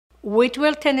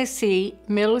Whitwell, Tennessee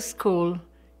Middle School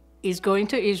is going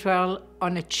to Israel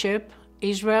on a C.H.I.P,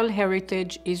 Israel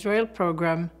Heritage Israel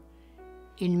program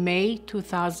in May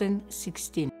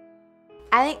 2016.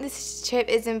 I think this trip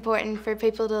is important for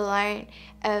people to learn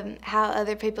how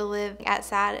other people live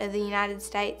outside of the United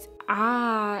States.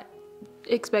 I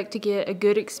expect to get a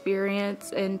good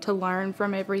experience and to learn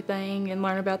from everything and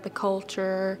learn about the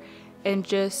culture and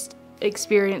just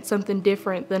experience something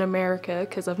different than America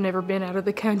because I've never been out of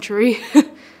the country. One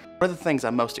of the things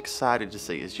I'm most excited to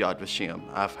see is Yad Vashem.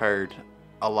 I've heard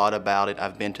a lot about it.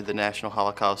 I've been to the National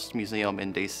Holocaust Museum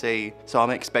in DC, so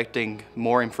I'm expecting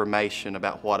more information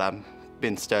about what I've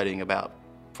been studying about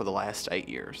for the last 8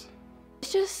 years.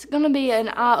 It's just going to be an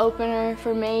eye-opener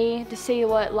for me to see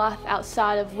what life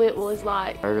outside of Whitwell is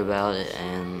like. I heard about it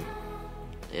and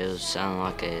it was sounding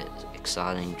like an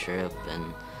exciting trip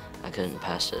and I couldn't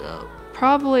pass it up.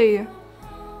 Probably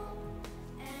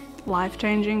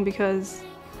life-changing because,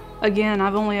 again,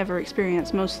 I've only ever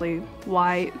experienced mostly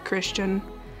white, Christian,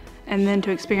 and then to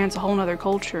experience a whole nother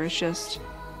culture is just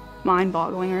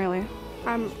mind-boggling, really.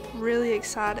 I'm really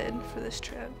excited for this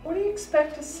trip. What do you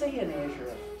expect to see in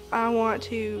Israel? I want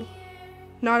to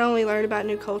not only learn about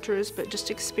new cultures, but just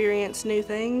experience new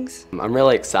things. I'm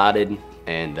really excited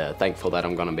and thankful that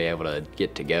I'm going to be able to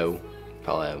get to go.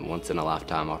 Probably a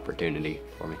once-in-a-lifetime opportunity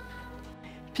for me.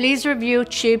 Please review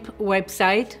C.H.I.P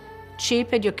website,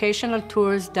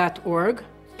 chipeducationaltours.org.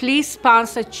 Please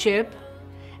sponsor C.H.I.P,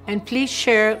 and please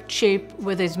share C.H.I.P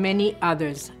with as many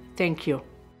others. Thank you.